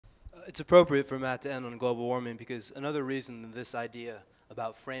It's appropriate for Matt to end on global warming because another reason that this idea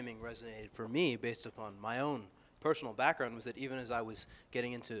about framing resonated for me based upon my own personal background was that even as I was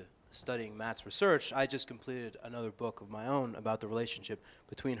getting into studying Matt's research, I just completed another book of my own about the relationship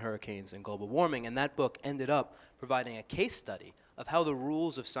between hurricanes and global warming, and that book ended up providing a case study of how the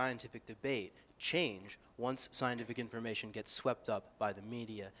rules of scientific debate change once scientific information gets swept up by the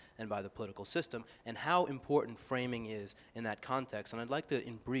media and by the political system, and how important framing is in that context. And I'd like to,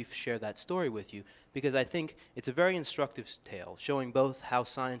 in brief, share that story with you because I think it's a very instructive tale, showing both how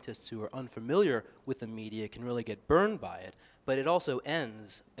scientists who are unfamiliar with the media can really get burned by it, but it also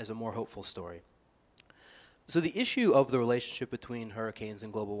ends as a more hopeful story. So the issue of the relationship between hurricanes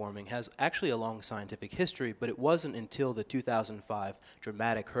and global warming has actually a long scientific history, but it wasn't until the 2005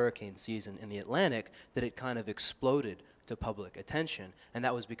 dramatic hurricane season in the Atlantic that it kind of exploded to public attention. And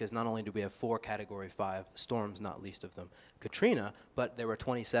that was because not only did we have 4 Category 5 storms, not least of them Katrina, but there were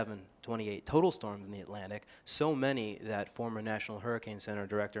 28 total storms in the Atlantic, so many that former National Hurricane Center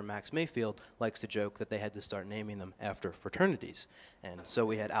Director Max Mayfield likes to joke that they had to start naming them after fraternities. And so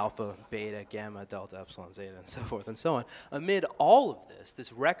we had Alpha, Beta, Gamma, Delta, Epsilon, Zeta, and so forth and so on. Amid all of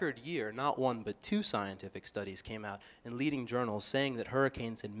this record year, not 1 but 2 scientific studies came out in leading journals saying that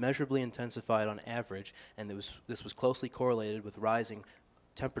hurricanes had measurably intensified on average, and this was closely correlated with rising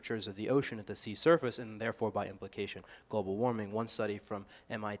temperatures of the ocean at the sea surface, and therefore by implication global warming. One study from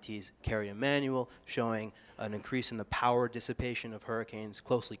MIT's Kerry Emanuel showing an increase in the power dissipation of hurricanes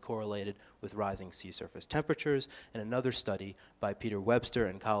closely correlated with rising sea surface temperatures, and another study by Peter Webster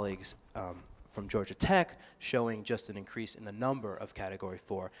and colleagues from Georgia Tech showing just an increase in the number of Category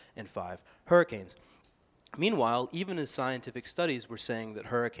 4 and 5 hurricanes. Meanwhile, even as scientific studies were saying that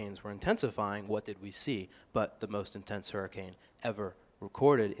hurricanes were intensifying, what did we see but the most intense hurricane ever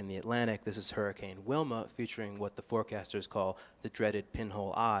recorded in the Atlantic? This is Hurricane Wilma, featuring what the forecasters call the dreaded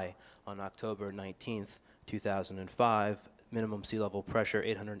pinhole eye on October 19th, 2005. Minimum sea level pressure,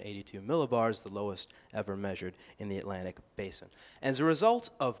 882 millibars, the lowest ever measured in the Atlantic basin. As a result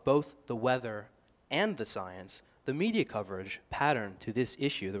of both the weather and the science, the media coverage pattern to this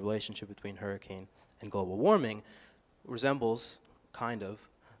issue, the relationship between hurricane and global warming, resembles, kind of,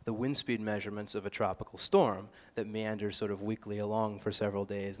 the wind speed measurements of a tropical storm that meanders sort of weakly along for several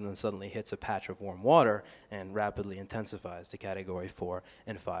days and then suddenly hits a patch of warm water and rapidly intensifies to Category 4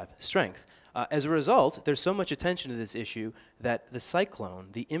 and 5 strength. As a result, there's so much attention to this issue that the cyclone,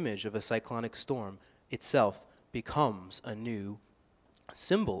 the image of a cyclonic storm itself, becomes a new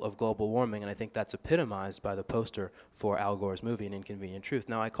symbol of global warming, and I think that's epitomized by the poster for Al Gore's movie, An Inconvenient Truth.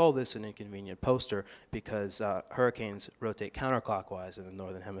 Now, I call this an inconvenient poster because hurricanes rotate counterclockwise in the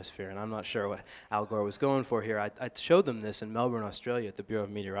northern hemisphere, and I'm not sure what Al Gore was going for here. I showed them this in Melbourne, Australia at the Bureau of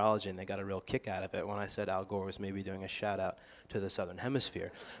Meteorology, and they got a real kick out of it when I said Al Gore was maybe doing a shout-out to the southern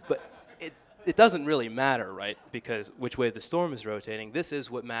hemisphere. But it doesn't really matter, right, because which way the storm is rotating. This is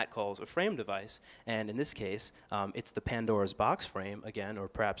what Matt calls a frame device, and in this case, it's the Pandora's box frame, again, or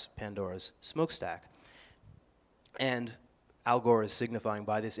perhaps Pandora's smokestack. And Al Gore is signifying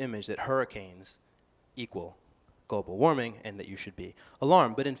by this image that hurricanes equal global warming and that you should be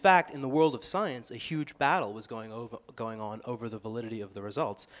alarmed. But in fact, in the world of science, a huge battle was going on over the validity of the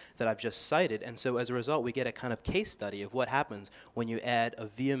results that I've just cited. And so as a result, we get a kind of case study of what happens when you add a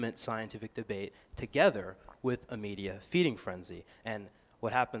vehement scientific debate together with a media feeding frenzy. And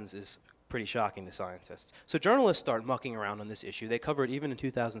what happens is pretty shocking to scientists. So journalists start mucking around on this issue. They cover it even in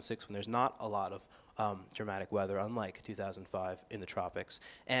 2006 when there's not a lot of dramatic weather, unlike 2005 in the tropics.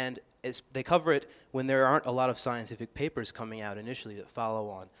 And they cover it when there aren't a lot of scientific papers coming out initially that follow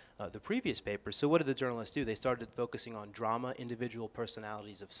on the previous papers. So what did the journalists do? They started focusing on drama, individual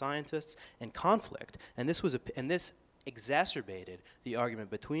personalities of scientists, and conflict. And this exacerbated the argument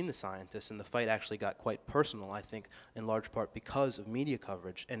between the scientists, and the fight actually got quite personal, I think, in large part because of media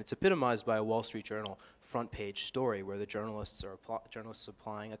coverage. And it's epitomized by a Wall Street Journal front page story where the journalists are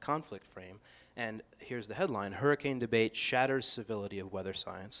applying a conflict frame. And here's the headline: Hurricane debate shatters civility of weather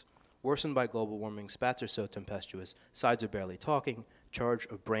science. Worsened by global warming, spats are so tempestuous, sides are barely talking, charge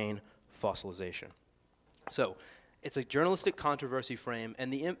of brain fossilization. So it's a journalistic controversy frame,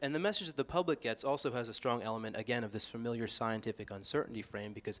 and the message that the public gets also has a strong element, again, of this familiar scientific uncertainty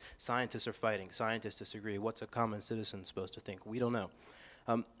frame, because scientists are fighting, scientists disagree. What's a common citizen supposed to think? We don't know.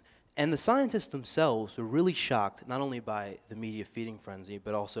 And the scientists themselves were really shocked, not only by the media feeding frenzy,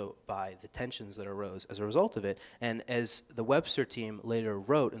 but also by the tensions that arose as a result of it. And as the Webster team later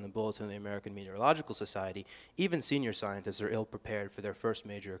wrote in the Bulletin of the American Meteorological Society, even senior scientists are ill-prepared for their first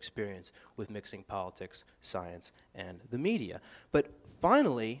major experience with mixing politics, science, and the media. But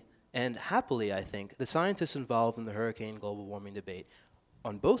finally, and happily, I think, the scientists involved in the hurricane global warming debate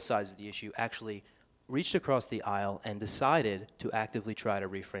on both sides of the issue actually reached across the aisle and decided to actively try to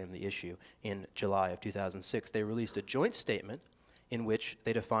reframe the issue in July of 2006. They released a joint statement in which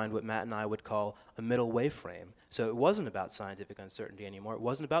they defined what Matt and I would call a middle way frame. So it wasn't about scientific uncertainty anymore. It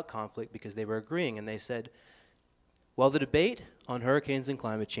wasn't about conflict, because they were agreeing, and they said, while the debate on hurricanes and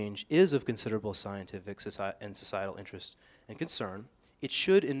climate change is of considerable scientific and societal interest and concern, it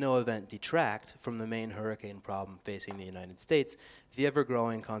should in no event detract from the main hurricane problem facing the United States, the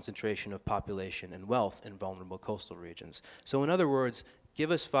ever-growing concentration of population and wealth in vulnerable coastal regions. So in other words,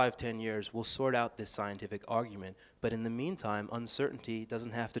 give us 5-10 years, we'll sort out this scientific argument, but in the meantime, uncertainty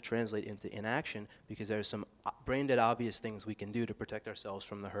doesn't have to translate into inaction, because there's some brain-dead obvious things we can do to protect ourselves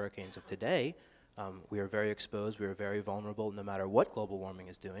from the hurricanes of today. We are very exposed, we are very vulnerable no matter what global warming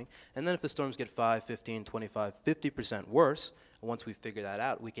is doing. And then if the storms get 5, 15, 25, 50% worse, once we figure that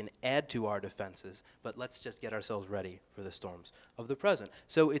out, we can add to our defenses, but let's just get ourselves ready for the storms of the present.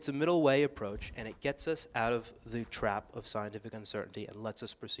 So it's a middle way approach, and it gets us out of the trap of scientific uncertainty and lets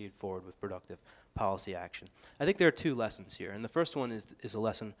us proceed forward with productive policy action. I think there are 2 lessons here, and the first one is a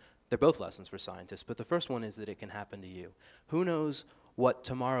lesson. They're both lessons for scientists, but the first one is that it can happen to you. Who knows what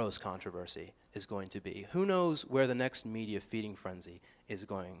tomorrow's controversy is going to be? Who knows where the next media feeding frenzy is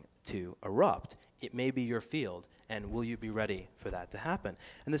going to erupt? It may be your field, and will you be ready for that to happen?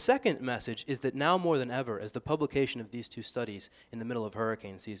 And the second message is that now more than ever, as the publication of these 2 studies in the middle of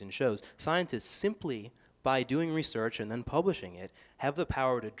hurricane season shows, scientists simply, by doing research and then publishing it, have the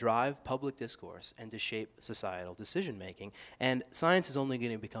power to drive public discourse and to shape societal decision-making. And science is only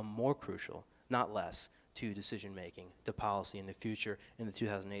going to become more crucial, not less, to decision-making, to policy in the future, in the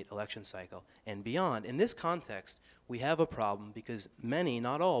 2008 election cycle, and beyond. In this context, we have a problem because many,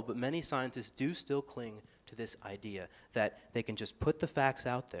 not all, but many scientists do still cling to this idea that they can just put the facts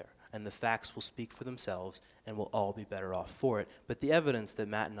out there, and the facts will speak for themselves, and we'll all be better off for it. But the evidence that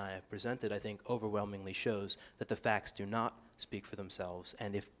Matt and I have presented, I think, overwhelmingly shows that the facts do not speak for themselves,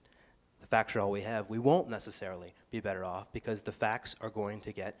 and if the facts are all we have, we won't necessarily be better off, because the facts are going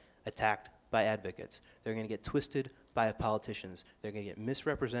to get attacked by advocates. They're going to get twisted by politicians. They're going to get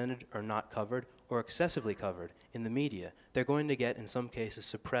misrepresented or not covered or excessively covered in the media. They're going to get, in some cases,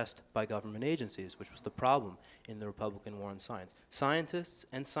 suppressed by government agencies, which was the problem in the Republican war on science. Scientists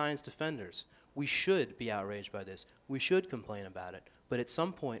and science defenders, we should be outraged by this. We should complain about it. But at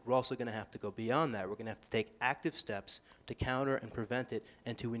some point, we're also going to have to go beyond that. We're going to have to take active steps to counter and prevent it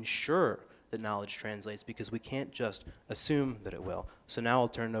and to ensure that knowledge translates, because we can't just assume that it will. So now I'll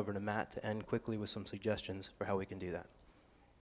turn it over to Matt to end quickly with some suggestions for how we can do that.